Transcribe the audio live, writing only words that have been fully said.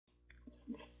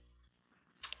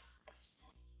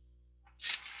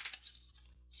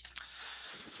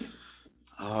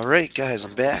All right, guys,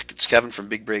 I'm back. It's Kevin from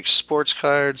Big Break Sports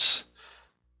Cards.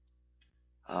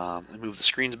 Let me move the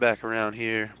screens back around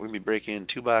here. We're going to be breaking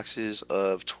two boxes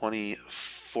of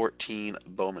 2014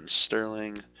 Bowman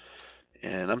Sterling.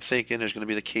 And I'm thinking there's going to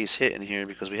be the case hit in here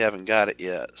because we haven't got it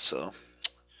yet. So,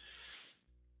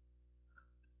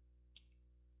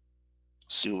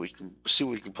 see what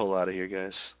we can pull out of here,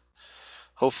 guys.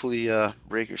 Hopefully,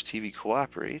 Breakers TV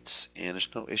cooperates and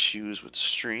there's no issues with the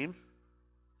stream.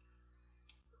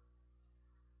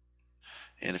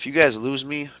 And if you guys lose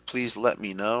me, please let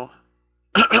me know.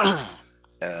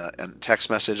 And text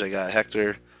message, I got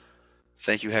Hector.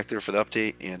 Thank you, Hector, for the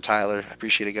update, and Tyler. I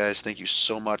appreciate it, guys. Thank you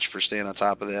so much for staying on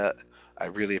top of that. I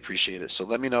really appreciate it. So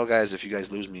let me know, guys, if you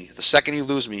guys lose me. The second you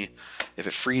lose me, if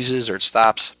it freezes or it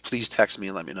stops, please text me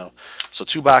and let me know. So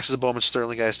two boxes of Bowman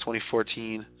Sterling, guys,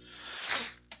 2014.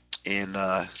 And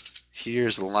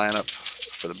here's the lineup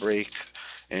for the break.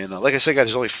 And like I said, guys,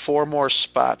 there's only four more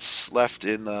spots left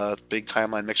in the big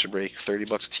timeline mixer break. 30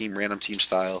 bucks a team, random team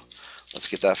style. Let's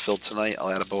get that filled tonight.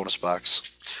 I'll add a bonus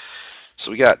box. So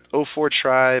we got 04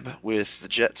 Tribe with the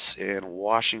Jets and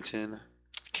Washington.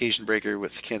 Cajun Breaker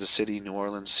with Kansas City, New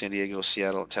Orleans, San Diego,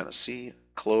 Seattle, and Tennessee.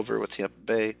 Clover with Tampa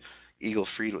Bay. Eagle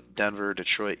Freed with Denver,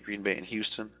 Detroit, Green Bay, and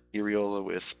Houston. Iriola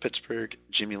with Pittsburgh.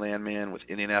 Jimmy Landman with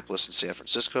Indianapolis and San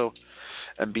Francisco.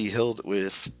 MB Hild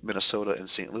with Minnesota and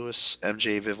St. Louis.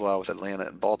 MJ Vivla with Atlanta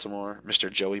and Baltimore.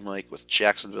 Mr. Joey Mike with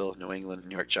Jacksonville, New England,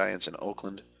 New York Giants, and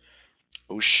Oakland.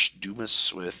 Osh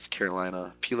Dumas with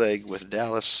Carolina. Peleg with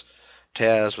Dallas.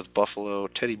 Taz with Buffalo,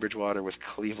 Teddy Bridgewater with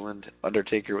Cleveland,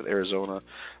 Undertaker with Arizona,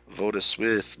 Votus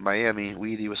with Miami,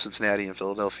 Weedy with Cincinnati and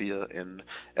Philadelphia, and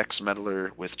X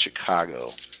Meddler with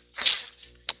Chicago.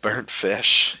 Burnt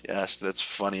fish. Yes, that's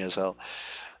funny as hell.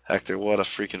 Hector, what a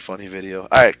freaking funny video.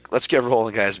 All right, let's get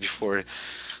rolling, guys. Before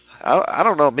I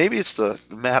don't know, maybe it's the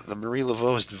Marie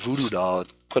Laveau's voodoo doll.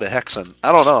 Put a hex on.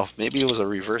 I don't know. Maybe it was a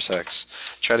reverse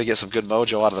hex. Try to get some good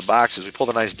mojo out of the boxes. We pulled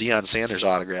a nice Deion Sanders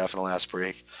autograph in the last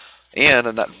break. And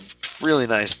a really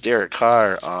nice Derek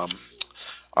Carr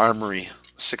Armory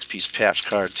 6-piece patch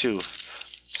card, too.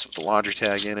 So with the laundry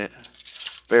tag in it.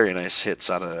 Very nice hits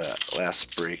out of that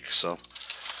last break. So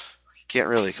can't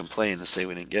really complain and say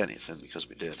we didn't get anything because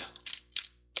we did.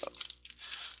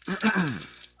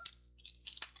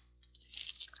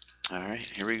 All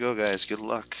right, here we go, guys. Good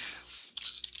luck.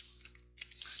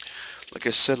 Like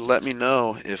I said, let me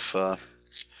know if. Let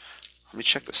me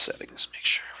check the settings, make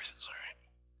sure everything's all right.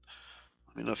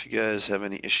 Let me know if you guys have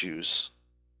any issues.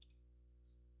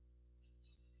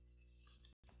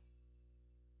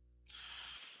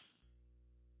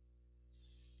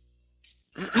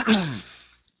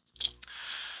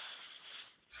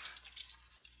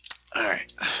 All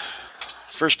right.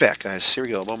 First pack, guys. Here we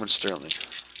go. Bowman Sterling.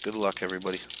 Good luck,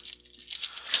 everybody.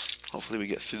 Hopefully we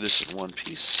get through this in one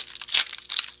piece.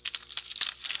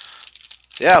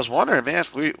 Yeah, I was wondering, man.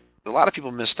 A lot of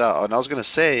people missed out, and I was gonna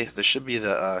say there should be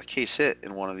the case hit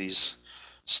in one of these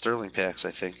Sterling packs.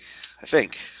 I think.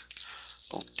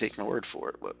 Don't take my word for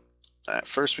it, but all right,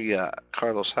 first we got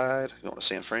Carlos Hyde going to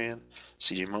San Fran,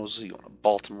 C.J. Mosley going to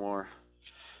Baltimore,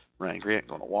 Ryan Grant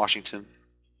going to Washington,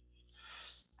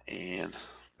 and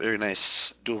very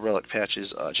nice dual relic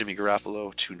patches. Jimmy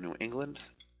Garoppolo to New England.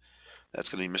 That's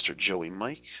going to be Mr. Joey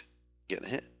Mike getting a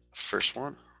hit. First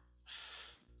one.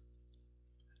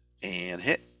 And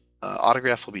hit.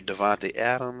 Autograph will be Devontae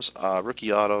Adams.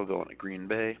 Rookie auto going to Green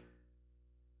Bay.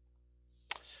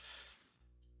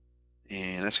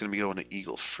 And that's going to be going to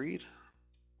Eagle Freed.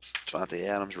 Devontae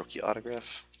Adams, rookie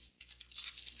autograph.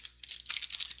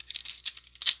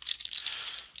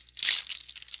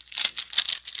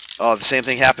 Oh, the same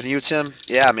thing happened to you, Tim?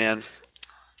 Yeah, man.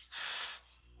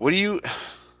 What do you...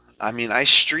 I mean, I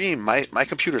stream. My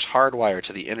computer's hardwired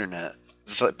to the internet.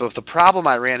 But the problem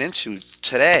I ran into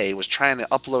today was trying to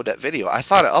upload that video. I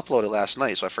thought I uploaded last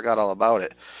night, so I forgot all about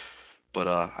it. But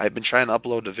I've been trying to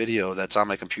upload the video that's on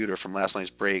my computer from last night's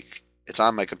break. It's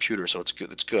on my computer, so it's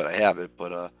good. It's good. I have it,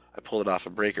 but I pulled it off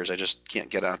of Breakers. I just can't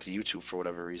get it onto YouTube for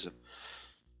whatever reason.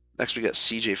 Next, we got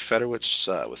C.J.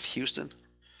 Fedorowicz with Houston,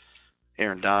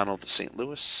 Aaron Donald to St.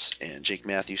 Louis, and Jake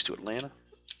Matthews to Atlanta.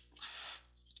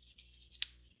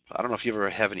 I don't know if you ever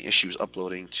have any issues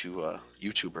uploading to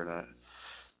YouTube or not.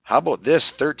 How about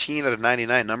this? 13 out of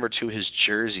 99, number 2, his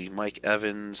jersey. Mike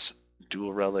Evans,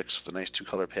 dual relics with a nice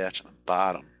 2-color patch on the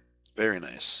bottom. Very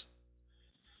nice.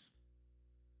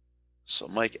 So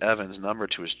Mike Evans, number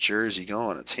 2, his jersey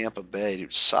going to Tampa Bay.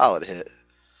 Dude, solid hit.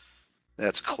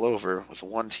 That's Clover with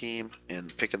one team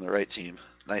and picking the right team.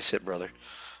 Nice hit, brother.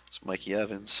 It's Mikey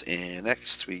Evans. And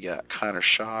next we got Connor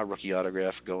Shaw, rookie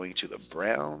autograph going to the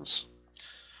Browns.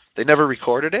 They never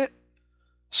recorded it?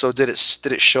 So did it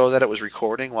show that it was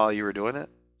recording while you were doing it?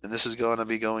 And this is going to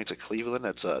be going to Cleveland.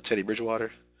 That's Teddy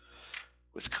Bridgewater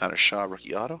with Connor Shaw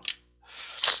rookie auto.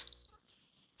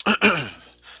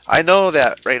 I know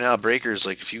that right now breakers,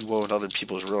 like if you go in other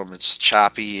people's room, it's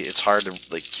choppy. It's hard to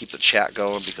like keep the chat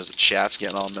going because the chat's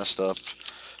getting all messed up.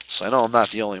 So I know I'm not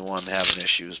the only one having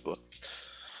issues, but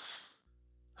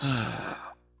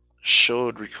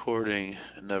showed recording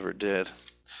and never did.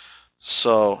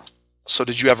 So so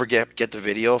did you ever get the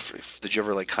video? Did you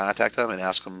ever like contact them and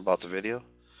ask them about the video?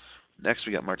 Next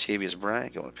we got Martavius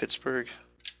Bryant going to Pittsburgh,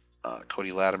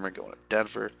 Cody Latimer going to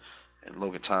Denver, and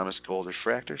Logan Thomas gold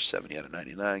refractor 70 out of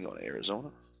 99 going to Arizona.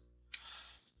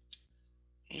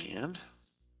 And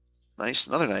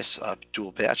another nice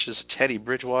dual patches. Teddy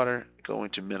Bridgewater going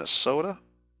to Minnesota.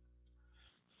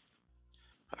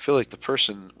 I feel like the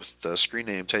person with the screen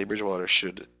name Teddy Bridgewater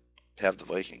should have the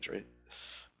Vikings, right?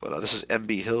 But this is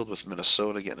MB Hill with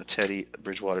Minnesota getting a Teddy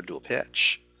Bridgewater dual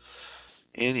patch.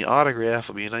 And the autograph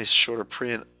will be a nice shorter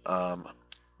print.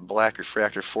 Black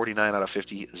refractor, 49 out of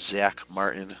 50. Zach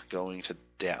Martin going to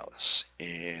Dallas.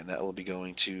 And that will be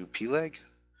going to P-Leg.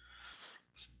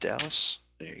 Dallas.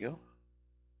 There you go.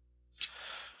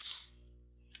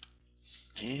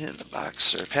 And the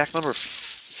boxer. Pack number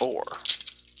 4.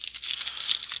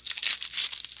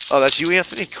 Oh, that's you,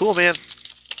 Anthony? Cool, man.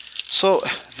 So,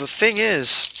 the thing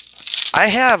is, I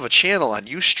have a channel on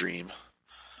Ustream. It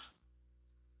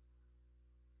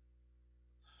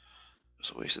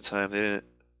was a waste of time. They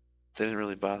didn't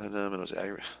really bother them. It was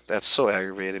that's so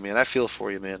aggravating, man. I feel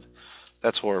for you, man.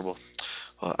 That's horrible.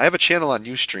 I have a channel on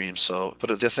Ustream, so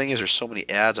but the thing is, there's so many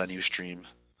ads on Ustream.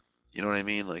 You know what I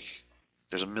mean? Like,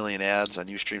 there's a million ads on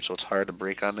Ustream, so it's hard to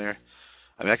break on there.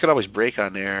 I mean, I could always break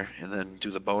on there and then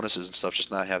do the bonuses and stuff,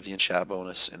 just not have the in-chat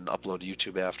bonus and upload to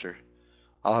YouTube after.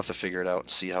 I'll have to figure it out and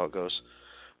see how it goes.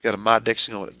 We got a Mod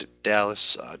Dixon going to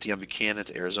Dallas, Deion Buchanan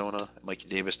to Arizona, Mikey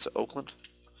Davis to Oakland.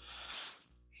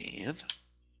 And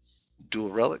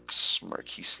dual relics,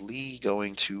 Marquise Lee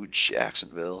going to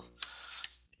Jacksonville.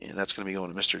 And that's going to be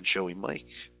going to Mr. Joey Mike,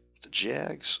 the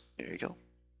Jags. There you go.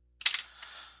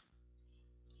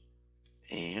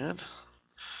 And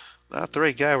not the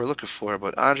right guy we're looking for,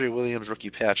 but Andre Williams, rookie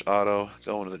patch auto,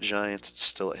 going to the Giants. It's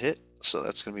still a hit. So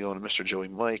that's going to be going to Mr. Joey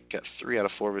Mike. Got 3 out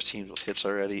of 4 of his teams with hits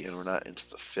already, and we're not into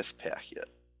the 5th pack yet.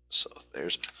 So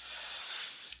there's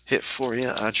a hit for you,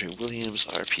 Andre Williams,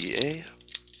 RPA.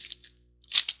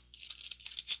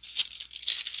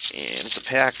 And it's a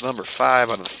pack number 5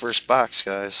 out of the first box,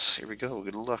 guys. Here we go.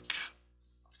 Good luck.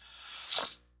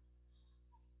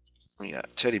 We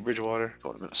got Teddy Bridgewater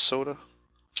going to Minnesota.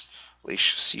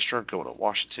 Leish Seastrunk going to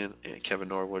Washington. And Kevin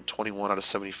Norwood, 21 out of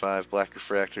 75, black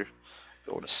refractor,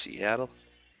 going to Seattle.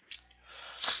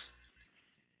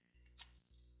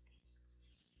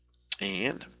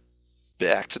 And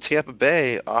back to Tampa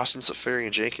Bay. Austin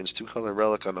Safarian Jenkins, 2-color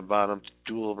relic on the bottom,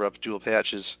 dual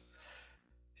patches.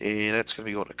 And that's going to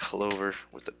be going to Clover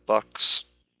with the Bucks.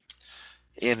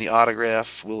 And the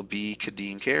autograph will be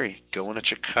Kadeem Carey going to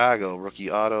Chicago,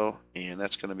 rookie auto. And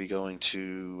that's going to be going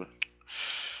to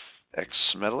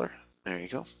X-Meddler. There you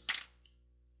go.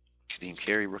 Kadeem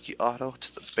Carey, rookie auto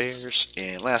to the Bears.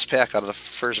 And last pack out of the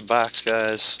first box,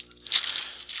 guys.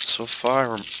 So far,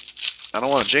 I don't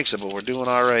want to jinx it, but we're doing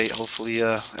all right. Hopefully,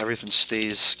 everything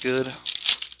stays good.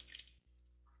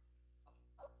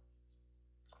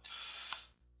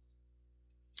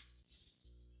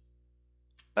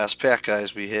 Last pack,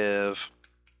 guys, we have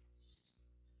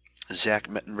Zach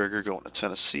Mettenberger going to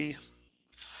Tennessee,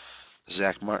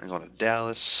 Zach Martin going to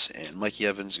Dallas, and Mikey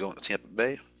Evans going to Tampa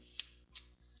Bay.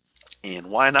 And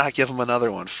why not give him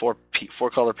another one?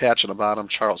 4-color patch on the bottom,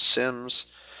 Charles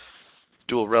Sims.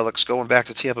 Dual relics going back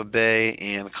to Tampa Bay,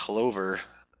 and Clover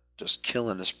just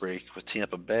killing this break with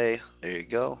Tampa Bay. There you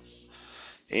go.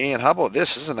 And how about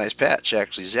this? This is a nice patch,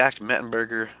 actually. Zach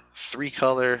Mettenberger,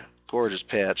 3-color, gorgeous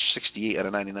patch, 68 out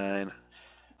of 99.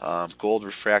 Gold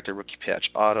refractor rookie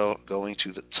patch auto going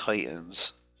to the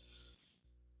Titans.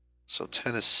 So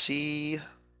Tennessee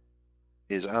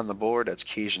is on the board. That's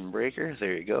Cajun Breaker.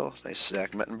 There you go. Nice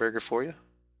Zach Mettenberger for you.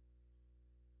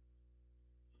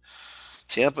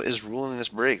 Tampa is ruling this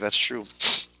break. That's true.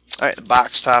 All right, the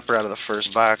box topper out of the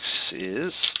first box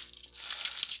is...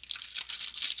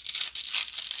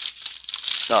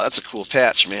 Oh, that's a cool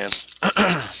patch, man.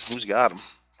 Who's got him?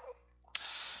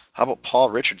 How about Paul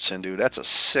Richardson, dude? That's a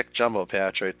sick jumbo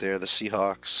patch right there. The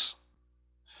Seahawks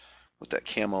with that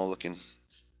camo looking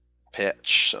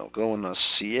patch. So going to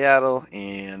Seattle,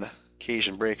 and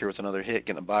Cajun Breaker with another hit,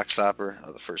 getting a box topper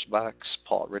of the first box.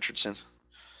 Paul Richardson.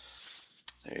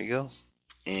 There you go.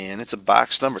 And it's a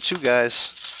box number 2, guys.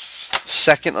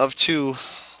 Second of 2.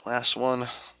 last one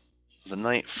of the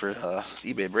night for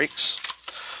eBay breaks.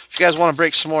 If you guys want to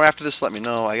break some more after this, let me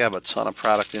know. I have a ton of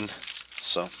product in,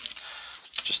 so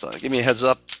just give me a heads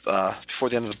up before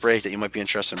the end of the break that you might be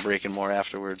interested in breaking more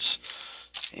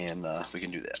afterwards, and we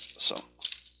can do that. So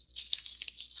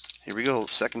here we go,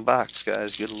 second box,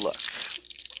 guys. Good luck.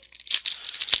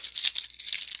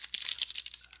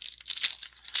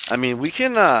 I mean, we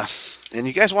can, and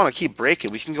you guys want to keep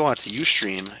breaking, we can go on to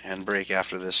Ustream and break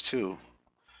after this too.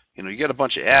 You know, you get a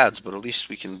bunch of ads, but at least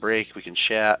we can break, we can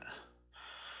chat,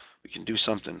 we can do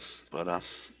something. But I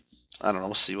don't know,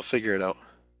 we'll see, we'll figure it out.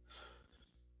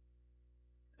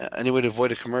 Any way to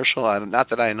avoid a commercial? Not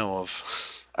that I know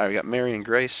of. All right, we got Marion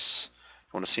Grace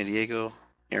going to San Diego,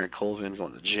 Aaron Colvin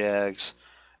going to the Jags,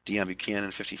 Deion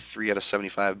Buchanan, 53 out of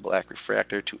 75 black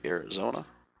refractor to Arizona.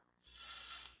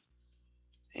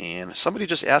 And somebody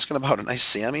just asking about a nice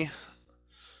Sammy.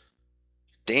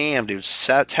 Damn, dude.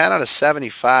 10 out of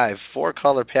 75.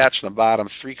 4-color patch on the bottom,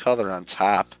 3-color on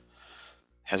top.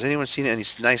 Has anyone seen any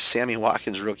nice Sammy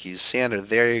Watkins rookies? Sander,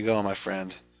 there you go, my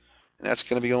friend. And that's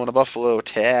going to be going to Buffalo.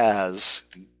 Taz,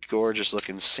 the gorgeous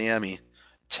looking Sammy.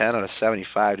 10 out of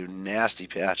 75, dude. Nasty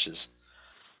patches.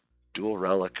 Dual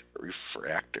relic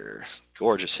refractor.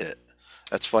 Gorgeous hit.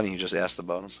 That's funny you just asked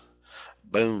about him.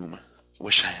 Boom.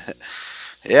 Wish I.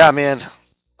 Yeah, man.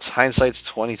 Hindsight's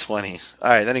 2020. All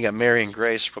right, then you got Marion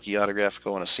Grace, rookie autograph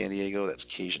going to San Diego. That's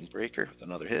Cajun Breaker with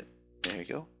another hit. There you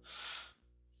go.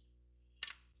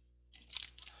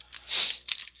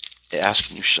 Ask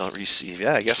and you shall receive.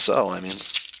 Yeah, I guess so. I mean,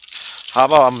 how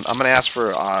about I'm going to ask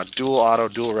for dual auto,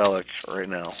 dual relic right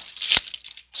now.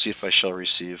 See if I shall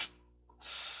receive.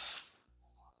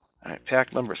 All right,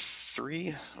 pack number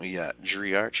 3. We got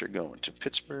Dree Archer going to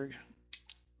Pittsburgh.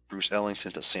 Bruce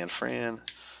Ellington to San Fran.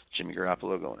 Jimmy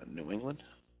Garoppolo going to New England.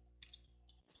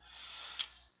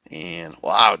 And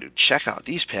wow, dude, check out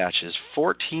these patches.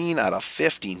 14 out of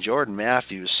 15. Jordan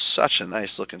Matthews, such a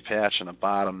nice looking patch on the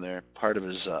bottom there. Part of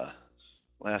his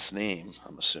last name,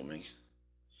 I'm assuming.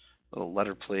 Little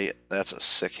letter plate. That's a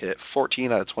sick hit.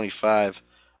 14 out of 25.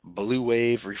 Blue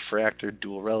Wave Refractor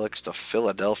Dual Relics to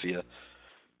Philadelphia.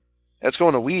 That's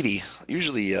going to Weedy.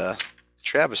 Usually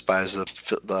Travis buys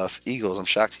the Eagles. I'm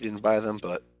shocked he didn't buy them,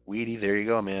 but Weedy, there you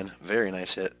go, man. Very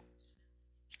nice hit.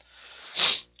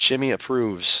 Jimmy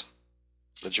approves.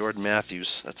 The Jordan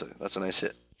Matthews. That's a nice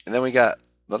hit. And then we got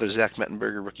another Zach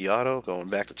Mettenberger rookie auto going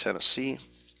back to Tennessee.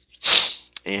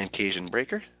 And Cajun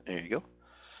Breaker. There you go.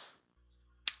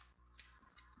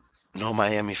 No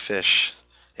Miami fish.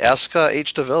 Ask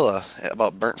H. Davila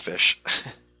about burnt fish.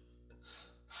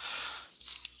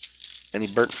 Any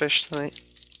burnt fish tonight?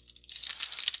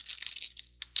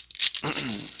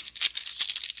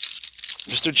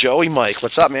 Mr. Joey Mike,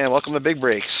 what's up, man? Welcome to Big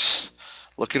Breaks.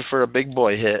 Looking for a big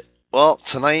boy hit. Well,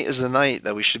 tonight is the night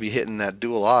that we should be hitting that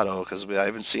dual auto because I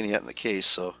haven't seen it yet in the case.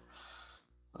 So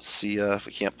let's see if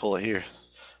we can't pull it here.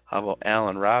 How about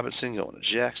Allen Robinson going to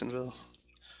Jacksonville?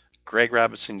 Greg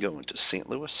Robinson going to St.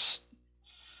 Louis?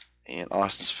 And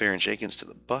Austin Seferian-Jenkins to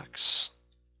the Bucks.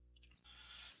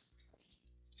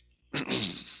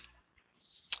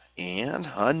 And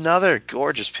another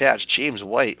gorgeous patch, James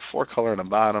White, 4-color on the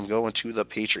bottom, going to the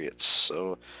Patriots.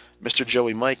 So Mr.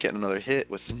 Joey Mike getting another hit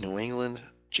with New England.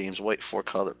 James White,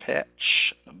 4-color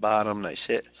patch on the bottom, nice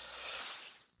hit.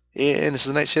 And this is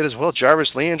a nice hit as well.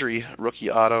 Jarvis Landry,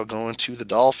 rookie auto, going to the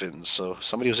Dolphins. So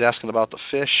somebody was asking about the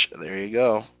fish. There you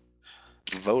go.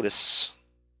 Votus.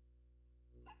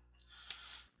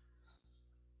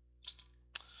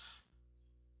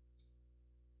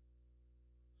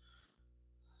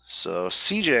 So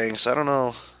CJanks, I don't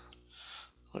know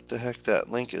what the heck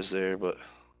that link is there, but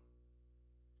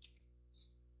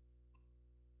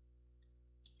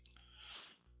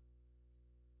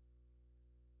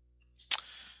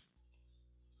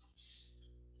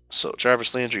so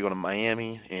Jarvis Landry going to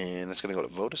Miami, and it's going to go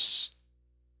to Votus.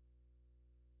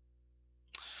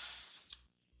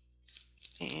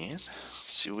 And let's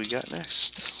see what we got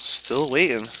next. Still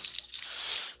waiting.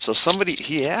 So somebody,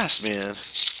 he asked, man,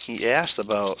 he asked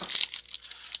about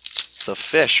the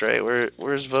fish, right?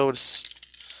 Where's Votus?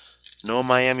 No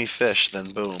Miami fish,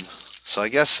 then boom. So I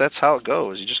guess that's how it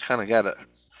goes. You just kind of got to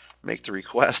make the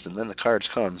request, and then the cards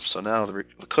come. So now the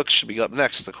cooks should be up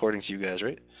next, according to you guys,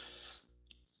 right?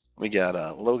 We got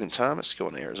Logan Thomas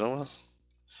going to Arizona.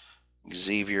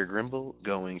 Xavier Grimble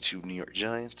going to New York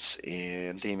Giants.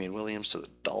 And Damian Williams to the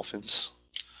Dolphins.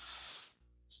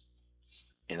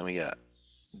 And then we got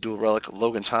dual relic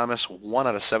Logan Thomas, 1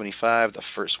 out of 75. The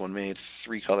first one made,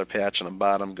 3-color patch on the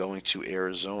bottom going to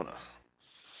Arizona.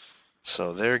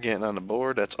 So they're getting on the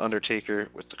board. That's Undertaker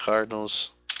with the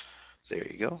Cardinals. There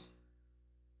you go.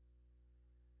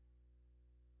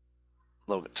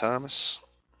 Logan Thomas.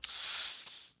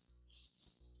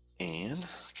 And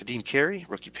Kadeem Carey,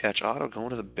 rookie patch auto going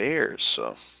to the Bears.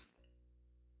 So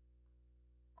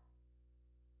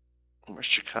where's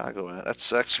Chicago at?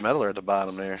 That's X Meddler at the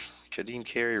bottom there. Kadeem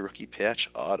Carey, rookie patch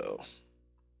auto.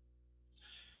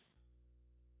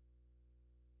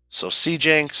 So C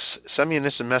Jenks, send me an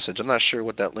instant message. I'm not sure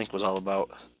what that link was all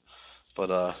about, but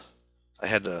I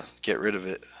had to get rid of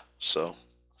it. So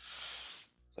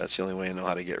that's the only way I know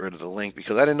how to get rid of the link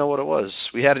because I didn't know what it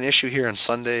was. We had an issue here on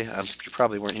Sunday. You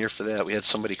probably weren't here for that. We had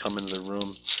somebody come into the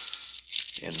room.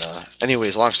 And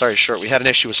anyways, long story short, we had an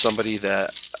issue with somebody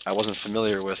that I wasn't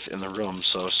familiar with in the room.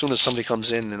 So as soon as somebody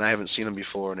comes in and I haven't seen them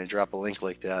before and they drop a link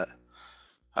like that,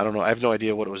 I don't know. I have no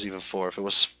idea what it was even for. If it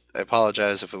was, I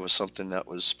apologize if it was something that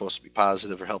was supposed to be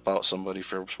positive or help out somebody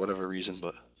for whatever reason,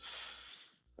 but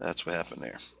that's what happened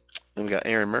there. Then we got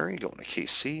Aaron Murray going to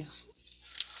KC.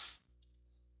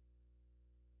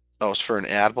 Oh, it's for an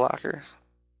ad blocker.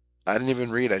 I didn't even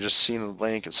read. I just seen the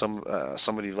link and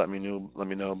somebody let me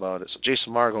know about it. So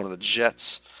Jason Marr going to the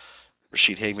Jets.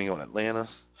 Rashid Hageman going to Atlanta.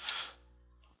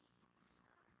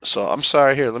 So I'm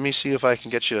sorry. Here, let me see if I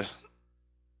can get you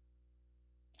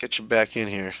back in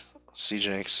here, C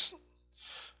Jenks.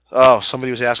 Oh,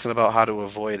 somebody was asking about how to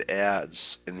avoid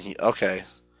ads, and okay.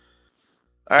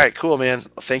 All right, cool, man.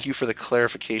 Thank you for the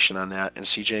clarification on that. And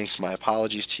C Jenks, my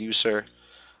apologies to you, sir.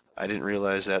 I didn't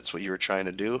realize that's what you were trying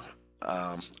to do.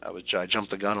 I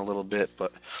jumped the gun a little bit,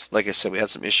 but like I said, we had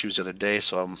some issues the other day,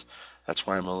 so that's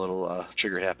why I'm a little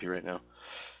trigger happy right now.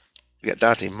 We got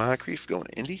Dante Moncrief going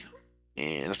to Indy,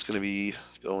 and that's going to be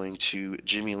going to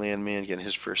Jimmy Landman getting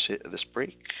his first hit of this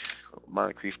break.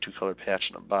 Moncrief, 2-color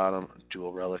patch on the bottom,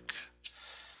 dual relic.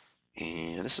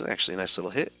 And this is actually a nice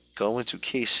little hit. Going to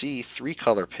KC,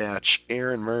 3-color patch,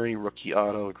 Aaron Murray, rookie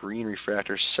auto, green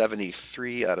refractor,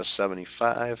 73 out of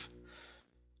 75.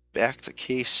 Back to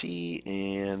KC,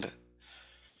 and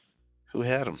who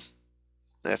had him?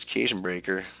 That's Cajun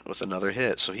Breaker with another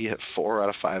hit. So he hit 4 out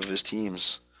of 5 of his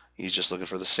teams. He's just looking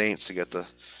for the Saints to get the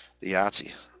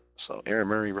Yahtzee. So Aaron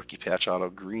Murray, rookie patch auto,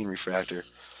 green refractor.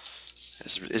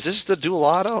 Is this the dual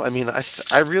auto? I mean,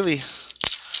 I really,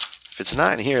 if it's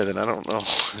not in here, then I don't know.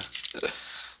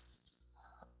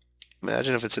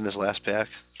 Imagine if it's in this last pack.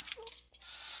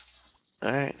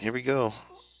 All right, here we go.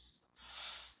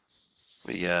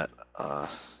 We got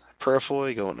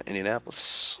Purfoy going to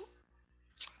Indianapolis,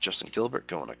 Justin Gilbert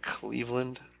going to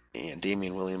Cleveland, and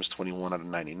Damian Williams, 21 out of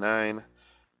 99.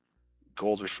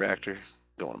 Gold refractor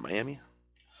going to Miami.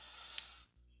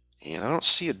 And I don't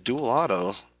see a dual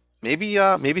auto. Maybe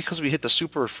because we hit the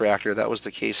super refractor, that was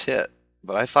the case hit.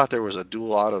 But I thought there was a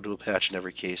dual auto, dual patch in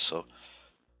every case, so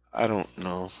I don't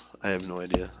know. I have no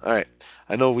idea. All right.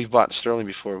 I know we've bought Sterling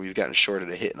before. We've gotten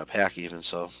shorted a hit in a pack even,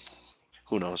 so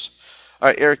who knows. All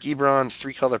right, Eric Ebron,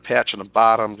 3-color patch on the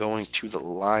bottom going to the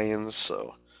Lions.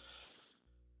 So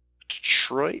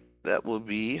Detroit, that will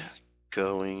be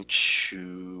going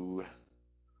to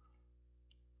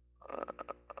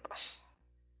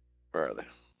where are they?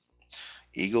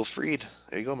 Eagle Freed.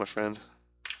 There you go, my friend.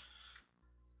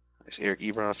 Nice Eric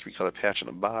Ebron, 3-color patch on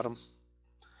the bottom.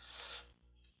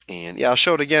 And yeah, I'll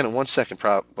show it again in 1 second,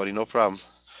 buddy. No problem.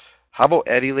 How about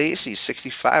Eddie Lacy,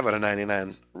 65 out of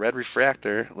 99. Red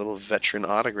refractor, little veteran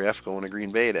autograph going to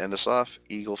Green Bay to end us off.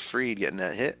 Eagle Freed getting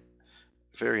that hit.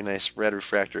 Very nice red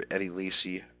refractor Eddie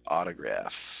Lacy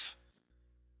autograph.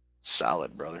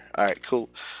 Solid, brother. All right, cool.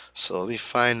 So let me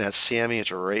find that Sammy.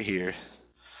 It's right here.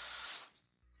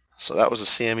 So that was a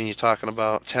Sammy you're talking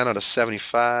about. 10 out of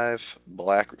 75.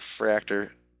 Black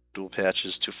refractor. Dual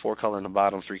patches. 2 4-color in the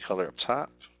bottom, 3-color up top.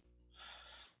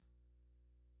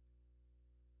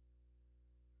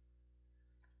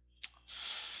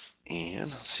 And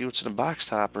let's see what's in the box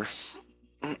topper.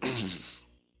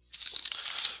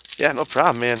 Yeah, no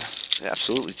problem, man.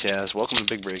 Absolutely, Taz. Welcome to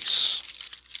Big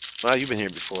Breaks. Well, you've been here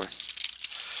before.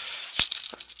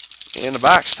 And the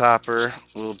box topper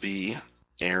will be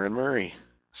Aaron Murray.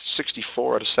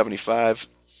 64 out of 75.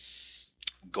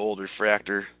 Gold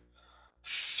refractor.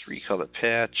 3-color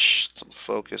patch. Some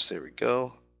focus. There we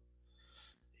go.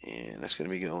 And that's going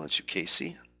to be going to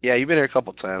KC. Yeah, you've been here a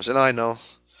couple times, and I know.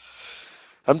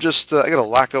 I'm just, I got a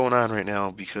lot going on right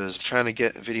now because I'm trying to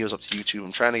get videos up to YouTube.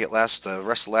 I'm trying to get the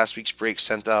rest of last week's break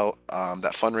sent out.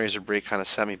 That fundraiser break kind of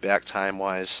set me back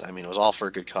time-wise. I mean, it was all for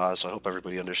a good cause, so I hope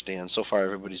everybody understands. So far,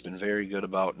 everybody's been very good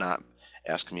about not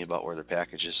asking me about where their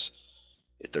package is.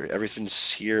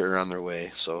 Everything's here or on their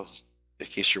way. So in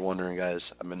case you're wondering,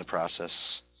 guys, I'm in the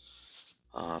process.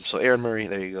 So Aaron Murray,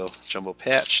 there you go. Jumbo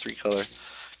patch, 3-color,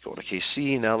 going to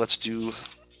KC. Now let's do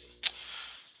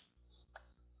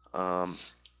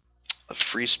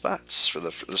free spots for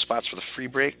the spots for the free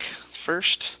break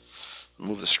first.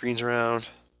 Move the screens around.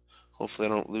 Hopefully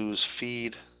I don't lose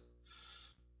feed.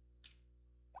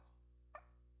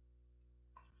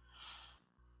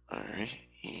 All right,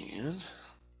 and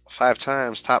 5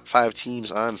 times, top 5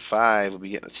 teams on 5 will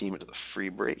be getting a team into the free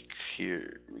break.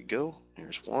 Here we go.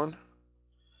 Here's 1,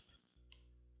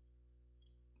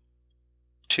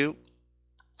 2,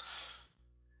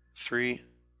 3,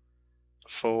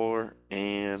 4,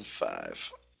 and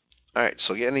 5. All right,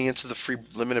 so getting into the free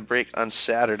limited break on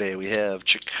Saturday, we have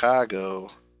Chicago,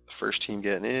 the first team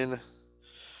getting in.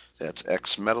 That's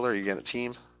X Meddler, you're getting a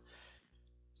team.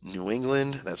 New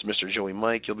England, that's Mr. Joey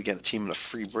Mike, you'll be getting a team in a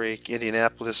free break.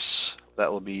 Indianapolis,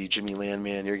 that will be Jimmy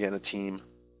Landman, you're getting a team.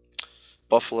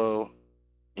 Buffalo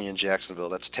and Jacksonville,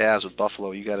 that's Taz with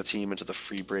Buffalo, you got a team into the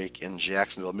free break in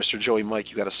Jacksonville. Mr. Joey Mike,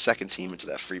 you got a second team into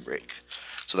that free break.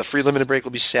 So the free limited break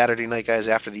will be Saturday night, guys,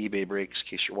 after the eBay breaks, in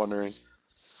case you're wondering.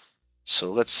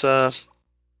 So let's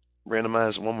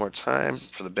randomize one more time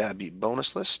for the bad beat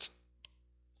bonus list.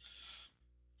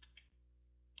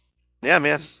 Yeah,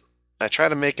 man. I try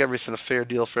to make everything a fair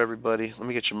deal for everybody. Let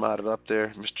me get you modded up there,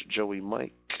 Mr. Joey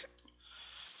Mike.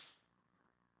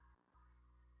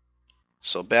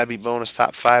 So bad beat bonus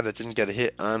top 5 that didn't get a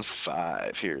hit on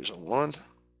 5. Here's a 1,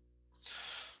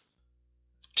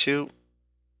 2,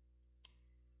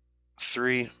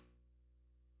 3,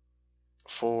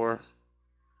 4,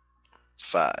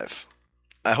 5.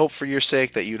 I hope for your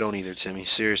sake that you don't either, Timmy.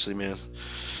 Seriously, man.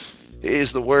 It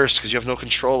is the worst because you have no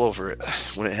control over it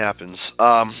when it happens.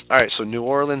 All right, so New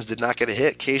Orleans did not get a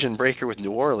hit. Cajun Breaker with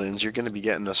New Orleans. You're going to be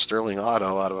getting a Sterling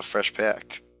Auto out of a fresh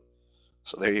pack.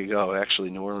 So there you go. Actually,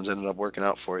 New Orleans ended up working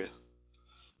out for you.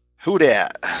 Who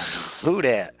dat? Who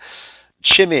dat?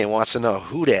 Chimmy wants to know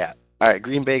who dat. All right,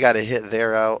 Green Bay got a hit.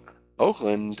 They're out.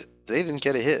 Oakland, they didn't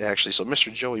get a hit actually. So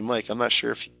Mr. Joey Mike, I'm not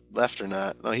sure if he left or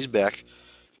not. No, he's back.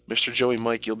 Mr. Joey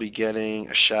Mike, you'll be getting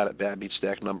a shot at Bad Beat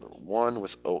Stack number 1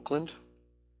 with Oakland.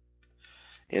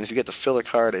 And if you get the filler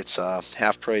card, it's a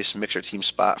half price mixer team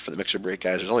spot for the mixer break,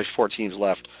 guys. There's only 4 teams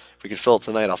left. If we can fill it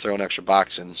tonight, I'll throw an extra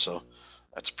box in. So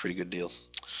that's a pretty good deal.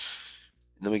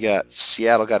 And then we got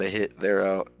Seattle got a hit. They're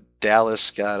out.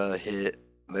 Dallas got a hit.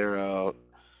 They're out.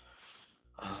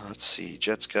 Let's see.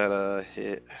 Jets got a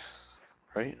hit.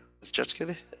 Right? Did Jets get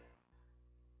a hit?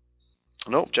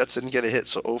 Nope, Jets didn't get a hit.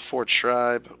 So 04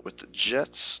 Tribe with the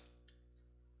Jets.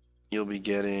 You'll be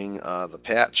getting the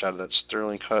patch out of that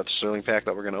Sterling cut, the Sterling pack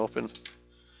that we're going to open.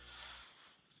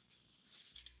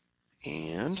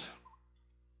 And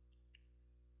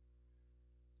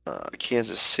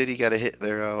Kansas City got a hit.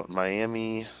 They're out.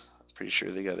 Miami, I'm pretty sure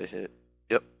they got a hit.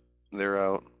 Yep, they're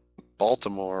out.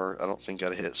 Baltimore, I don't think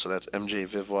got a hit. So that's MJ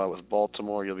Vivois with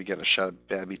Baltimore. You'll be getting a shot at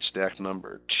Bad Beat Stack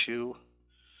number 2.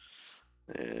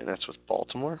 And that's with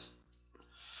Baltimore.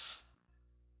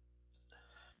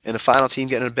 And the final team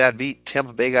getting a bad beat,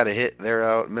 Tampa Bay got a hit. They're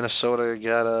out. Minnesota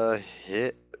got a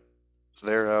hit.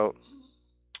 They're out.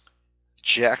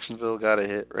 Jacksonville got a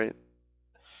hit, right?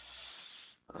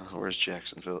 Where's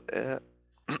Jacksonville at?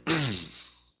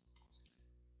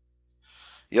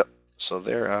 Yep, so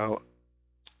they're out.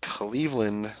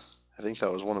 Cleveland, I think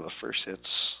that was one of the first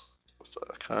hits with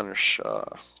Connor Shaw.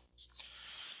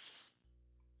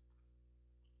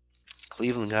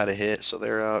 Cleveland got a hit, so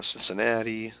they're out.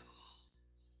 Cincinnati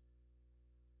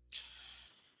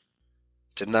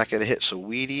did not get a hit, so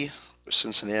Weedy.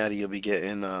 Cincinnati, you'll be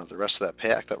getting the rest of that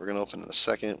pack that we're going to open in a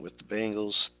second with the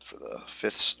Bengals for the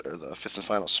fifth and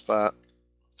final spot.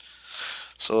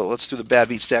 So let's do the bad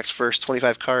beat stacks first.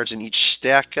 25 cards in each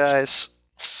stack, guys.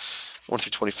 1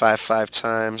 through 25, 5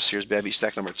 times. Here's bad beat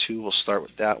stack number 2. We'll start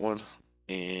with that one.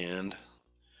 And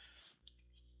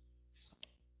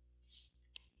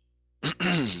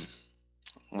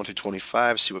 1 through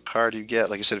 25, see what card you get.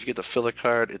 Like I said, if you get the filler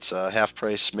card, it's a half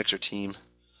price mixer team.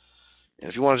 And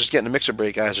if you want to just get in the mixer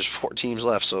break, guys, there's 4 teams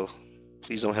left, so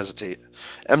please don't hesitate.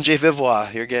 MJ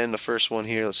Vivois, you're getting the first one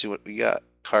here. Let's see what we got.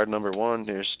 Card number 1,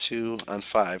 there's 2 on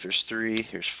 5. Here's 3,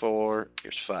 here's 4,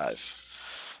 here's 5.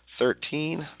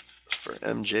 13 for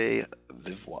MJ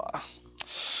Vivois.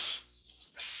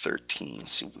 13,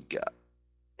 see what we got.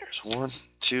 Here's 1,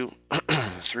 2,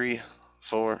 3,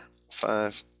 4,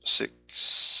 5, 6,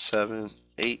 7,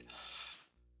 8,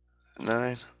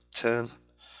 9, 10,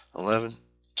 11,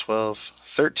 12,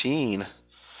 13.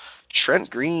 Trent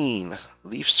Green,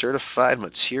 Leaf Certified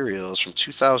Materials from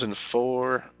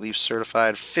 2004. Leaf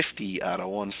Certified 50 out of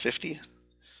 150.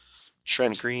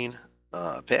 Trent Green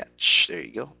patch. There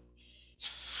you go.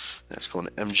 That's going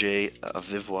to MJ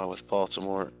Vivois with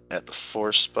Baltimore at the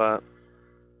 4 spot.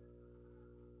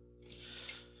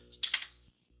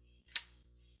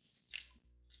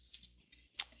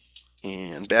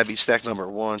 And bad beat stack number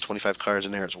 1, 25 cards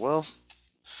in there as well.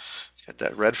 Got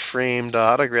that red framed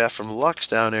autograph from Lux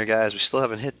down there, guys. We still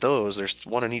haven't hit those. There's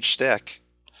one in each stack.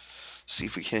 See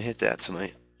if we can hit that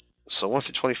tonight. So 1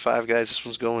 through 25, guys. This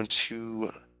one's going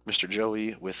to Mr.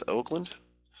 Joey with Oakland.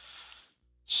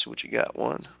 See what you got.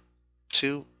 1,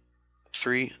 2,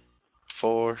 3,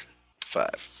 4,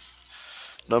 5.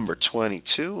 Number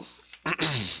 22.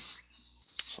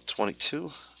 So 22.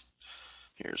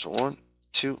 Here's 1,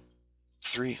 2,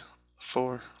 3,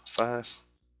 4, 5,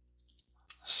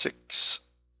 6,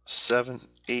 7,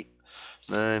 8,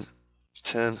 9,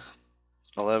 10,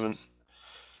 11,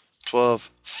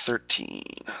 12, 13,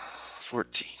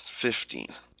 14, 15,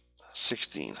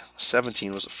 16,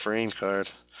 17 was a frame card,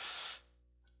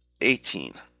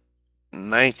 18,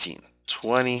 19,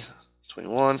 20,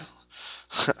 21.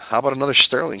 How about another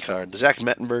Sterling card? Zach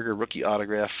Mettenberger rookie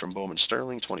autograph from Bowman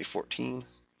Sterling 2014.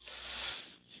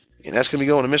 And that's going to be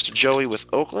going to Mr. Joey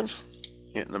with Oakland.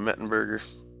 Getting the Mettenberger.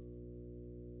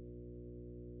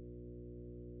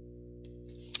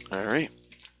 All right.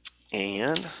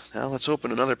 And now let's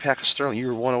open another pack of Sterling. You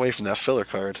were one away from that filler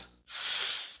card.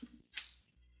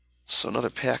 So another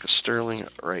pack of Sterling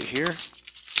right here.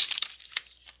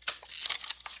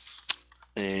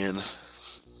 And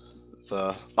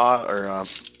the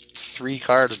 3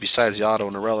 cards besides the auto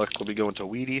and the relic will be going to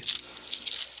Weedy.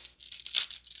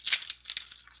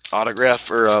 Autograph,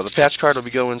 or the patch card will be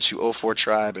going to 04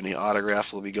 Tribe, and the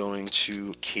autograph will be going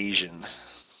to Cajun.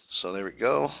 So there we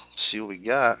go. Let's see what we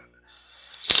got.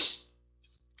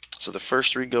 So the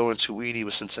first 3 go into Weedy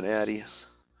with Cincinnati.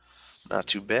 Not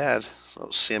too bad. That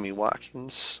was Sammy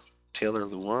Watkins, Taylor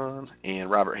Luan, and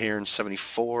Robert Heron,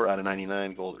 74 out of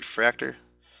 99 gold refractor.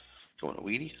 Going to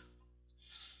Weedy.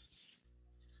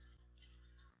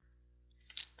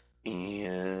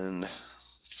 And let's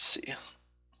see.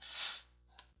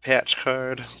 Patch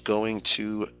card going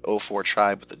to 04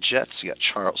 Tribe with the Jets. You got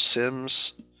Charles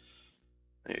Sims.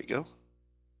 There you go.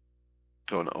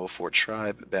 Going to 04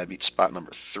 Tribe. Bad beat spot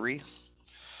number 3.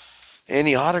 And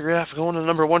the autograph going to the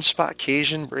number 1 spot.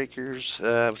 Cajun Breakers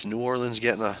with New Orleans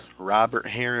getting a Robert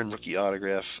Heron rookie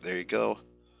autograph. There you go.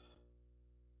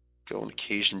 Going to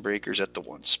Cajun Breakers at the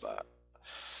 1 spot.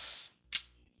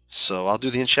 So I'll do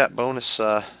the in-chat bonus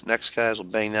next, guys. We'll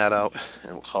bang that out,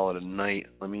 and we'll call it a night.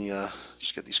 Let me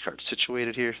just get these cards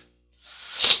situated here.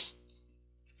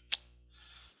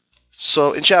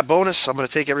 So in-chat bonus, I'm going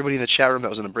to take everybody in the chat room that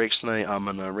was in the breaks tonight. I'm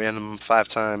going to random 5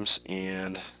 times,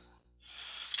 and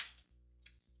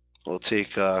we'll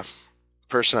take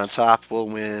person on top will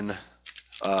win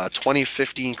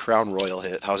 2015 Crown Royal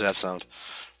hit. How's that sound?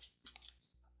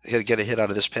 Get a hit out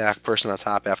of this pack. Person on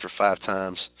top after 5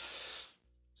 times.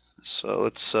 So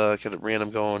let's get a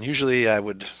random going. Usually I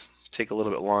would take a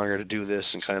little bit longer to do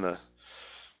this and kind of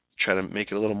try to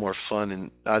make it a little more fun.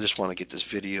 And I just want to get this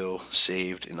video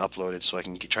saved and uploaded so I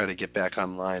can try to get back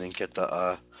online and get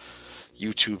the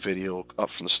YouTube video up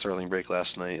from the Sterling break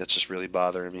last night. That's just really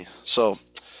bothering me. So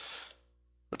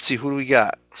let's see, who do we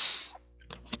got?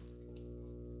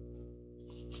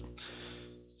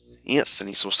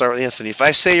 Anthony. So we'll start with Anthony. If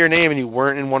I say your name and you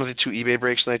weren't in one of the 2 eBay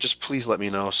breaks tonight, just please let me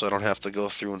know so I don't have to go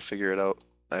through and figure it out.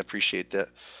 I appreciate that.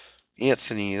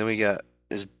 Anthony. Then we got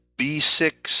is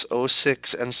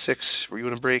B606N6. Were you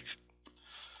in a break?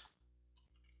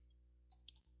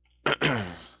 And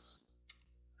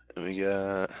we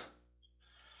got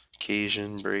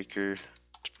Cajun Breaker,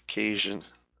 Cajun,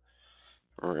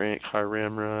 Car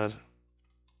Ramrod,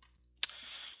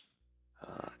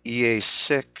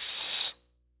 EA6.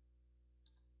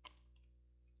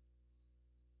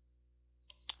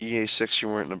 EA6, you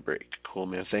weren't in a break. Cool,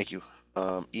 man. Thank you.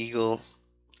 Eagle,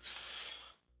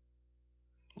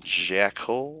 Jack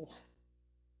Hole,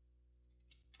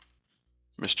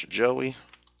 Mr. Joey,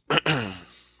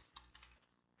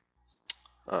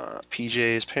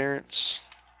 PJ's parents,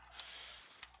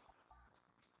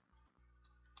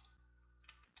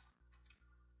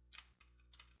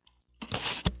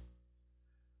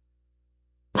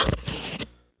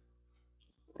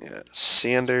 yeah,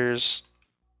 Sanders,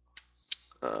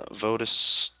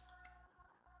 Votus,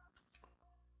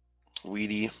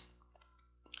 Weedy,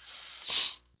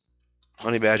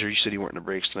 Honey Badger. You said you weren't in the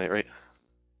breaks tonight, right?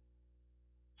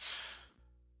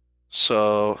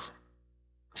 So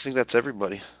I think that's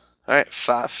everybody. All right,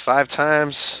 five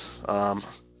times.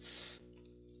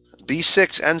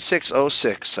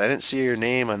 B6N606. I didn't see your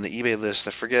name on the eBay list.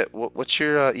 I forget what's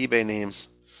your eBay name,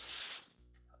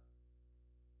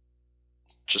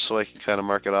 just so I can kind of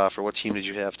mark it off. Or what team did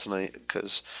you have tonight?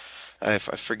 Because I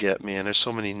forget, man. There's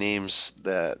so many names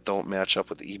that don't match up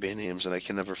with the eBay names, and I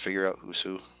can never figure out who's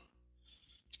who.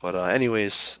 But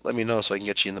anyways, let me know so I can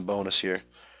get you in the bonus here.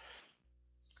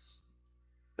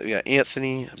 We got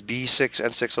Anthony, B6,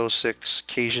 N606,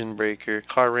 Cajun Breaker,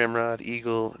 Car Ramrod,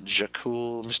 Eagle,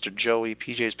 Jakul, Mr. Joey,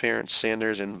 PJ's Parents,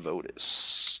 Sanders, and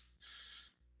Votis.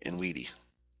 And Weedy.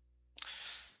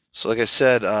 So like I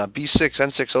said, B6,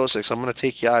 N606, I'm going to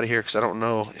take you out of here because I don't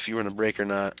know if you were in a break or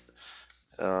not.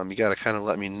 You got to kind of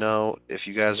let me know if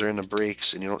you guys are in the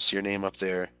breaks and you don't see your name up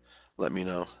there. Let me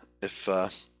know. If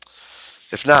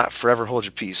not, forever hold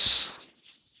your peace.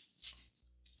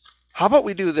 How about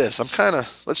we do this?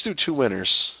 Let's do 2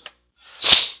 winners.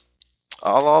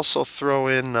 I'll also throw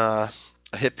in a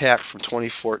hit pack from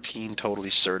 2014, totally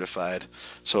certified.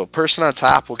 So a person on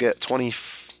top will get 20.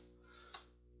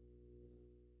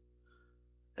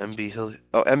 MB Hill.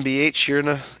 Oh, MBH,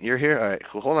 you're here. All right,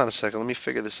 cool. Hold on a second. Let me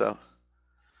figure this out.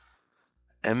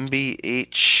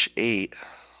 MBH8.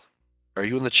 Are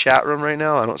you in the chat room right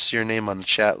now? I don't see your name on the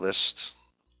chat list.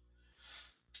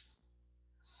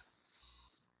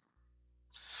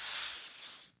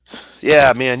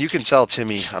 Yeah, man, you can tell,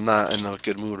 Timmy, I'm not in a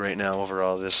good mood right now over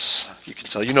all this. You can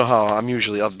tell. You know how I'm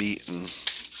usually upbeat and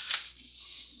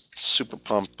super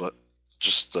pumped, but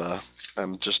just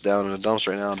I'm just down in the dumps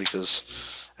right now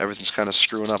because everything's kind of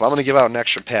screwing up. I'm going to give out an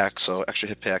extra pack, so extra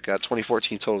hit pack.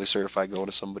 2014 totally certified going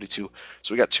to somebody too.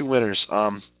 So we got 2 winners.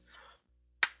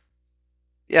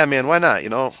 Yeah, man, why not?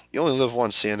 You only live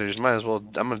once, Sanders. Might as well.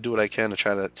 I'm gonna do what I can to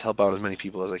try to help out as many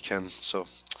people as I can. So,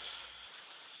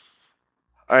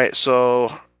 all right.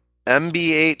 So,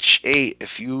 MBH8.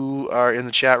 If you are in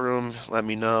the chat room, let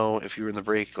me know. If you're in the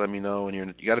break, let me know. And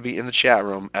you got to be in the chat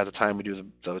room at the time we do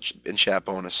the in chat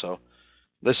bonus. So,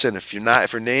 listen. If you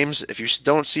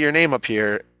don't see your name up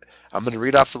here, I'm gonna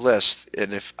read off the list.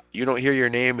 And if you don't hear your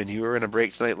name and you are in a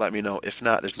break tonight, let me know. If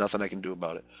not, there's nothing I can do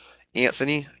about it.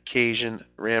 Anthony, Cajun,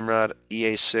 Ramrod,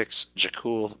 EA6,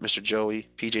 Jakul, Mr. Joey,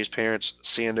 PJ's Parents,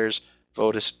 Sanders,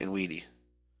 Votis, and Weedy.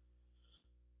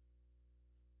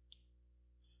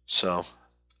 So, all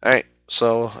right.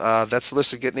 So that's the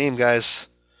list of get named guys.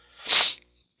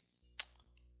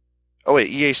 Oh wait,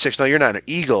 EA6. No, you're not an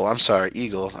Eagle. I'm sorry,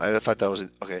 Eagle. I thought that was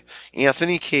okay.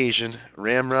 Anthony, Cajun,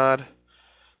 Ramrod,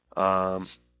 um,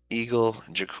 Eagle,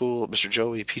 Jakul, Mr.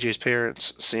 Joey, PJ's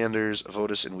Parents, Sanders,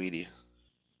 Votis, and Weedy.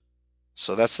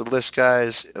 So that's the list,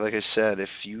 guys. Like I said,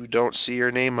 if you don't see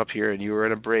your name up here and you are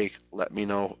in a break, let me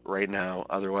know right now.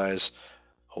 Otherwise,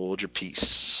 hold your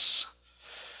peace.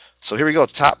 So here we go.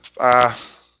 Top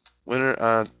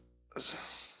winner.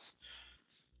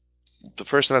 The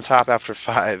person on top after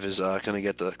 5 is going to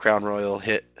get the Crown Royal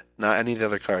hit. Not any of the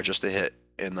other card, just a hit.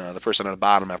 And the person on the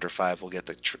bottom after 5 will get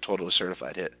the totally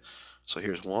certified hit. So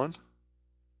here's 1.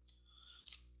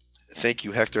 Thank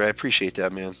you, Hector. I appreciate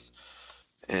that, man.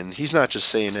 And he's not just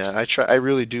saying that. I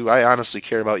really do. I honestly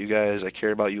care about you guys. I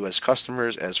care about you as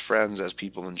customers, as friends, as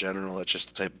people in general. That's just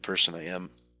the type of person I am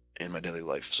in my daily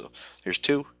life. So here's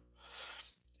 2.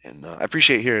 And I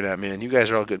appreciate hearing that, man. You guys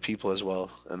are all good people as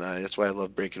well. And that's why I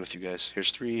love breaking with you guys.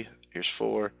 Here's 3. Here's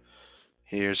 4.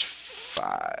 Here's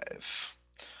 5.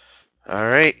 All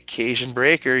right, Cajun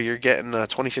Breaker, you're getting a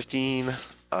 2015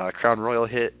 Crown Royal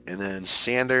hit. And then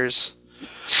Sanders.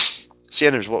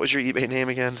 Sanders, what was your eBay name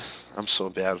again? I'm so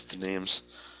bad with the names.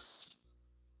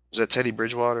 Was that Teddy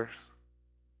Bridgewater?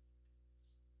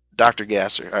 Dr.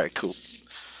 Gasser. All right, cool.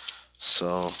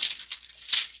 So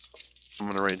I'm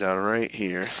going to write down right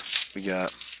here. We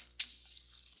got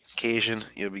Cajun.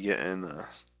 You'll be getting the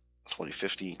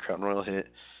 2015 Crown Royal hit.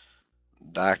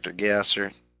 Dr.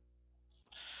 Gasser.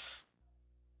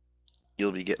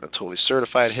 You'll be getting a totally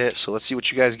certified hit. So let's see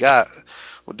what you guys got.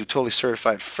 We'll do totally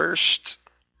certified first.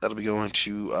 That'll be going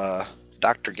to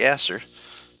Dr. Gasser.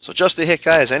 So just the hit,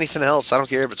 guys. Anything else? I don't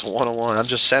care if it's a 101. I'm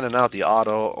just sending out the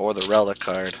auto or the relic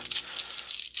card.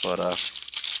 But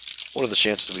what are the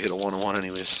chances we hit a 101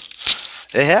 anyways?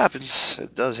 It happens.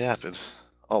 It does happen.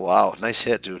 Oh, wow. Nice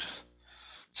hit, dude.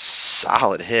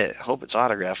 Solid hit. Hope it's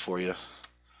autographed for you.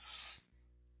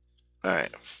 All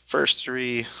right. First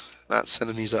 3. Not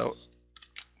sending these out.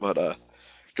 But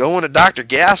going to Dr.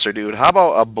 Gasser, dude. How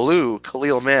about a blue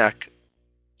Khalil Mack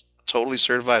totally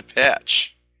certified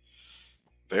patch?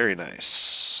 Very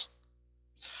nice.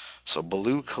 So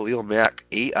blue Khalil Mack,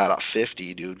 8 out of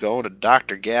 50, dude. Going to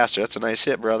Dr. Gasser. That's a nice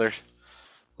hit, brother.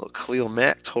 Little Khalil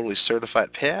Mack, totally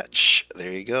certified patch.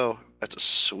 There you go. That's a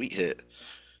sweet hit.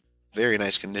 Very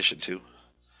nice condition, too.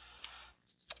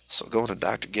 So going to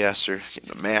Dr. Gasser,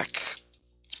 getting a Mack.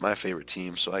 It's my favorite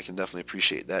team, so I can definitely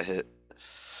appreciate that hit.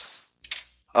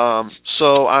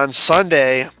 So on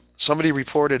Sunday, somebody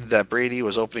reported that Brady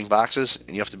was opening boxes,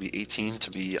 and you have to be 18 to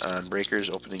be on Breakers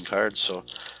opening cards. So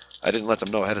I didn't let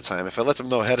them know ahead of time. If I let them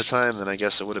know ahead of time, then I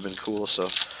guess it would have been cool. So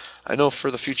I know for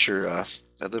the future, I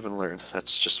live and learn.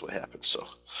 That's just what happened. So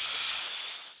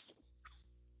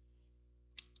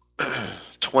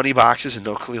 20 boxes and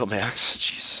no Khalil Max.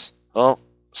 Jeez. Well,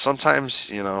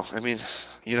 sometimes, I mean,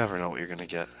 you never know what you're going to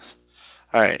get.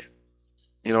 All right.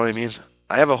 You know what I mean?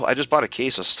 I just bought a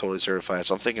case that's totally certified,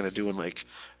 so I'm thinking of doing like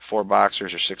 4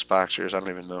 boxers or 6 boxers. I don't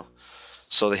even know.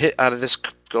 So the hit out of this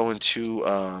going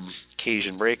to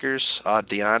Cajun Breakers,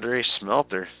 DeAndre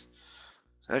Smelter.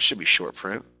 That should be short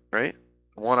print, right?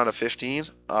 1 out of 15,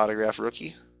 autograph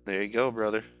rookie. There you go,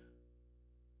 brother.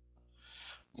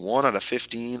 1 out of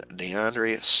 15,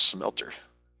 DeAndre Smelter,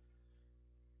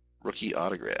 rookie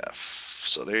autograph.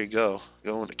 So there you go.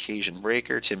 Going to Cajun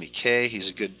Breaker, Timmy K. He's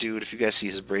a good dude. If you guys see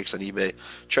his breaks on eBay,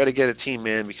 try to get a team,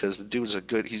 man, because the dude's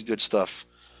he's good stuff.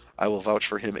 I will vouch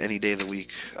for him any day of the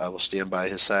week. I will stand by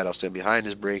his side. I'll stand behind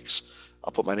his breaks.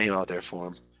 I'll put my name out there for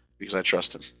him because I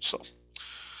trust him. So,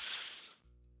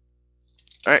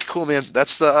 all right, cool, man.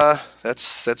 That's it.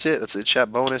 That's the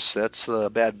chat bonus. That's the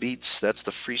bad beats. That's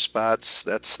the free spots.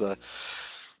 That's the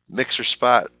mixer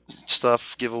spot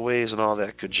stuff, giveaways, and all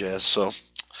that good jazz. So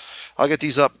I'll get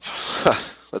these up.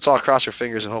 Let's all cross our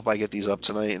fingers and hope I get these up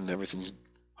tonight and everything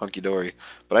hunky dory.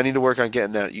 But I need to work on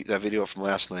getting that video from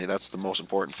last night. That's the most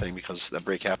important thing because that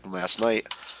break happened last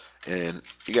night. And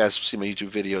if you guys see my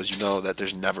YouTube videos, you know that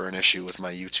there's never an issue with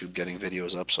my YouTube getting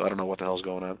videos up. So I don't know what the hell's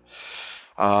going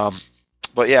on.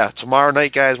 But yeah, tomorrow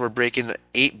night, guys, we're breaking the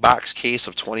 8-box case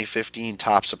of 2015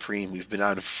 Top Supreme. We've been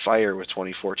on fire with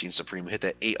 2014 Supreme. We hit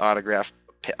that 8 autograph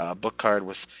book card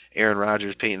with Aaron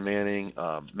Rodgers, Peyton Manning,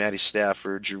 Matty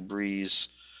Stafford, Drew Brees,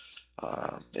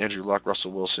 Andrew Luck,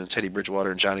 Russell Wilson, Teddy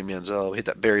Bridgewater, and Johnny Manziel. We hit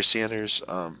that Barry Sanders,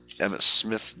 Emmett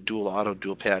Smith dual auto,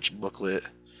 dual patch booklet.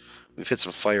 We've hit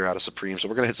some fire out of Supreme. So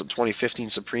we're going to hit some 2015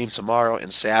 Supreme tomorrow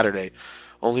and Saturday.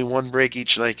 Only one break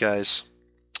each night, guys.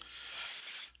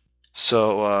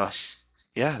 So,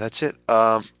 yeah, that's it.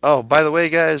 Oh, by the way,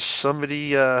 guys, a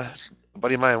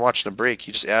buddy of mine watching a break,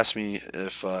 he just asked me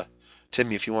if,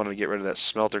 Timmy, if you wanted to get rid of that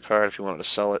smelter card, if you wanted to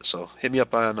sell it. So hit me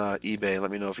up on eBay and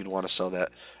let me know if you'd want to sell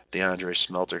that DeAndre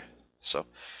smelter. So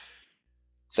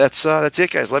that's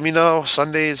it, guys. Let me know.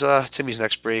 Sunday's Timmy's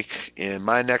next break, and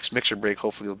my next mixer break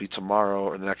hopefully will be tomorrow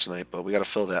or the next night. But we got to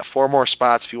fill that. 4 more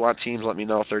spots. If you want teams, let me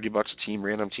know. $30 a team,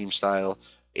 random team style.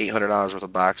 $800 worth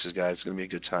of boxes, guys. It's gonna be a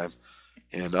good time.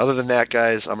 And other than that,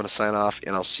 guys, I'm going to sign off,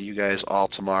 and I'll see you guys all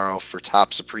tomorrow for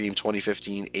Top Supreme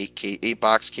 2015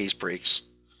 8-box case breaks.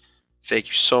 Thank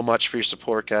you so much for your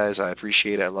support, guys. I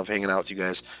appreciate it. I love hanging out with you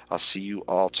guys. I'll see you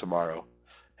all tomorrow.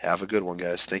 Have a good one,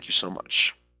 guys. Thank you so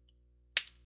much.